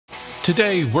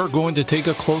Today we're going to take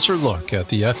a closer look at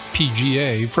the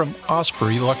FPGA from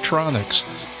Osprey Electronics,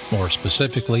 more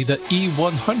specifically the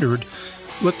E100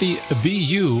 with the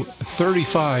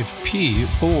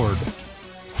VU35P board.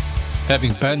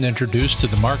 Having been introduced to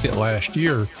the market last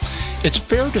year, it's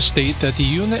fair to state that the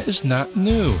unit is not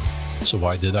new. So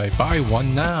why did I buy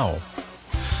one now?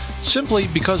 Simply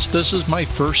because this is my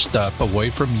first step away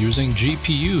from using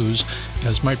GPUs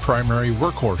as my primary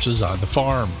workhorses on the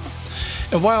farm.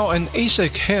 And while an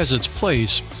ASIC has its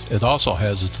place, it also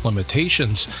has its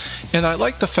limitations, and I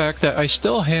like the fact that I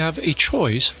still have a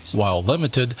choice, while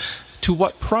limited, to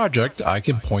what project I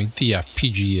can point the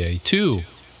FPGA to.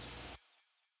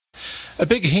 A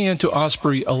big hand to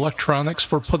Osprey Electronics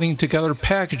for putting together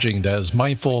packaging that is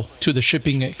mindful to the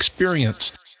shipping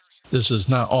experience. This is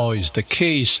not always the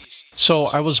case, so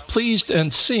I was pleased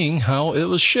in seeing how it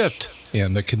was shipped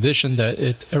and the condition that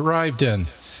it arrived in.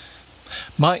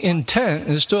 My intent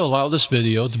is to allow this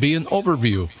video to be an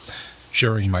overview,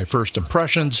 sharing my first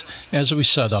impressions as we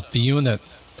set up the unit.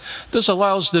 This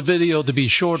allows the video to be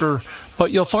shorter,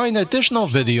 but you'll find additional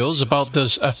videos about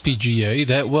this FPGA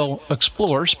that will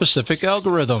explore specific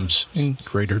algorithms in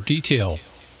greater detail.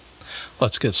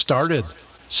 Let's get started.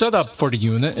 Setup for the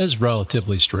unit is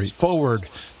relatively straightforward.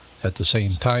 At the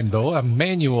same time though, a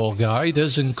manual guide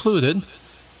is included.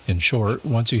 In short,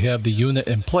 once you have the unit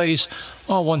in place,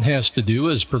 all one has to do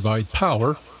is provide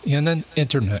power and an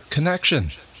internet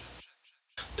connection.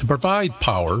 To provide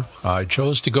power, I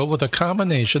chose to go with a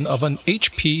combination of an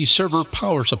HP server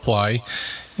power supply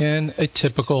and a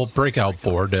typical breakout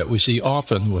board that we see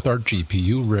often with our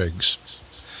GPU rigs.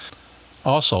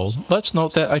 Also, let's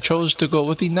note that I chose to go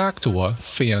with the Noctua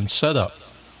fan setup.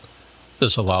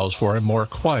 This allows for a more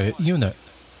quiet unit.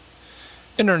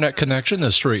 Internet connection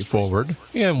is straightforward,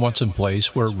 and once in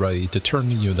place, we're ready to turn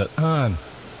the unit on.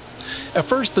 At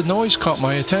first, the noise caught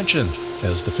my attention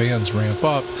as the fans ramp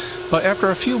up, but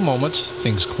after a few moments,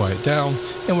 things quiet down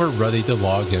and we're ready to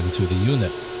log into the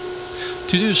unit.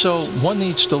 To do so, one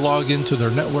needs to log into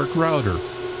their network router.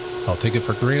 I'll take it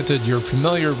for granted you're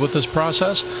familiar with this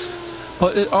process,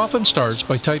 but it often starts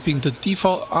by typing the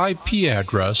default IP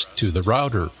address to the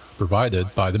router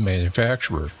provided by the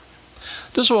manufacturer.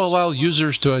 This will allow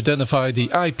users to identify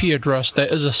the IP address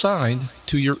that is assigned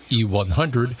to your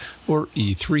E100 or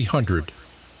E300.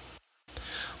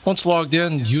 Once logged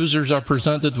in, users are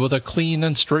presented with a clean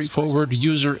and straightforward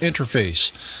user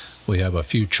interface. We have a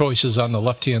few choices on the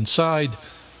left-hand side.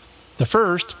 The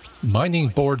first, mining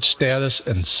board status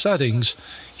and settings.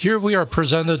 Here we are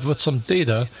presented with some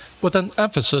data with an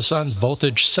emphasis on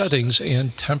voltage settings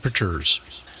and temperatures.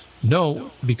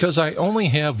 Note, because I only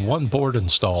have one board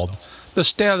installed, the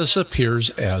status appears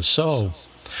as so,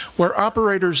 where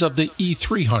operators of the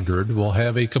E300 will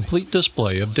have a complete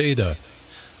display of data.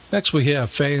 Next we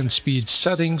have fan speed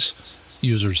settings.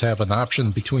 Users have an option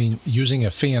between using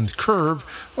a fanned curve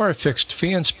or a fixed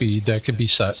fan speed that can be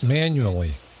set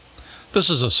manually. This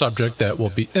is a subject that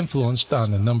will be influenced on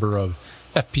the number of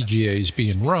FPGAs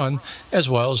being run as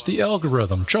well as the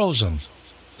algorithm chosen.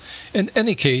 In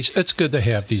any case, it's good to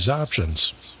have these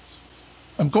options.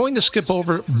 I'm going to skip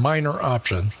over minor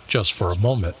option just for a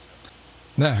moment.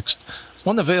 Next,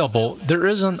 when available, there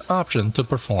is an option to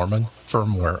perform a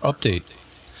firmware update.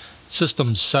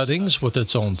 System settings with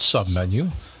its own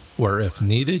submenu, where if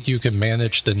needed you can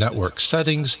manage the network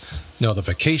settings,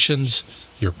 notifications,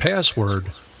 your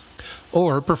password,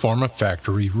 or perform a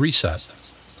factory reset.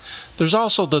 There's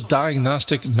also the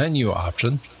diagnostic menu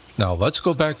option. Now let's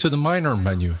go back to the minor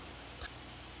menu.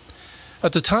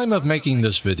 At the time of making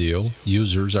this video,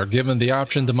 users are given the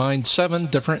option to mine 7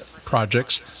 different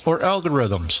projects or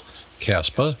algorithms: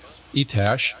 Caspa,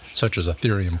 Etash, such as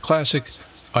Ethereum Classic,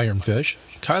 Ironfish,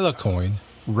 Kylecoin,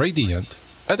 Radiant,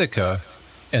 Etica,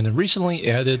 and the recently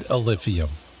added Lithium.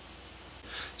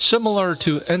 Similar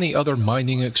to any other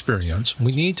mining experience,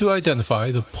 we need to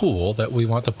identify the pool that we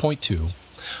want to point to,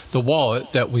 the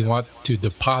wallet that we want to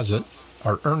deposit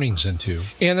our earnings into,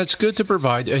 and it's good to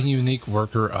provide a unique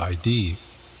worker ID.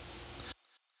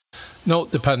 Note,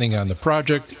 depending on the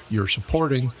project you're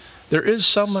supporting, there is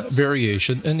some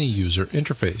variation in the user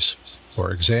interface. For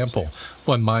example,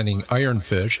 when mining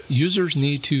Ironfish, users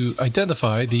need to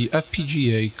identify the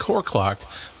FPGA core clock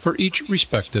for each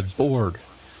respective board.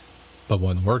 But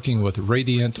when working with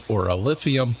Radiant or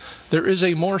Lithium, there is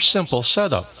a more simple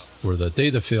setup, where the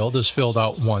data field is filled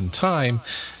out one time,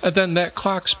 and then that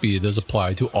clock speed is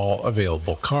applied to all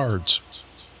available cards.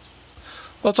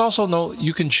 Let's also note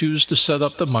you can choose to set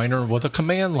up the miner with a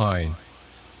command line,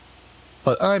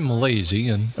 but I'm lazy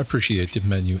and appreciate the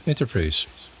menu interface.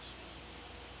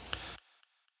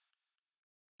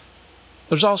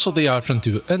 There's also the option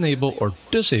to enable or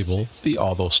disable the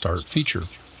auto start feature.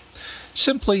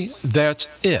 Simply, that's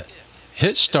it.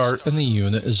 Hit start and the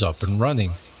unit is up and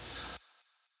running.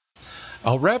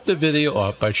 I'll wrap the video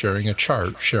up by sharing a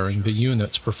chart showing the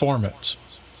unit's performance,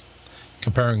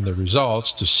 comparing the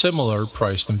results to similar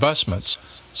priced investments,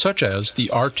 such as the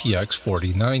RTX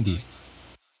 4090.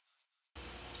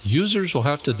 Users will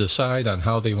have to decide on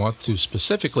how they want to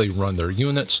specifically run their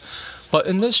units, but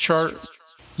in this chart,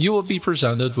 you will be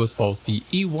presented with both the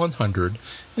E100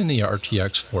 and the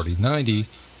RTX 4090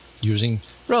 using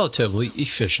relatively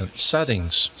efficient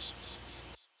settings.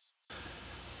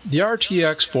 The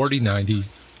RTX 4090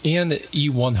 and the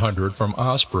E100 from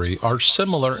Osprey are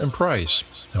similar in price,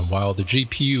 and while the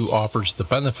GPU offers the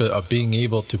benefit of being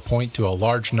able to point to a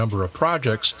large number of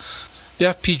projects, the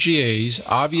FPGA's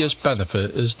obvious benefit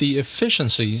is the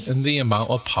efficiency and the amount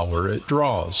of power it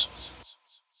draws.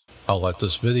 I'll let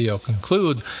this video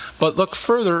conclude, but look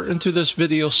further into this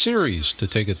video series to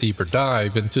take a deeper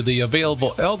dive into the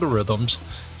available algorithms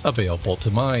available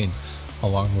to mine,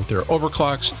 along with their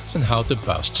overclocks and how to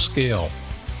best scale.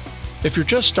 If you're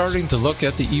just starting to look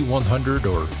at the E100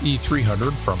 or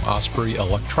E300 from Osprey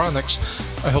Electronics,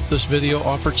 I hope this video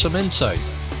offered some insight.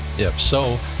 If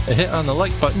so, a hit on the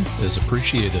like button is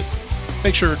appreciated.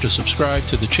 Make sure to subscribe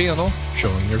to the channel,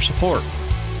 showing your support.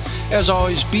 As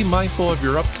always, be mindful of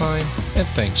your uptime, and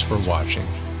thanks for watching.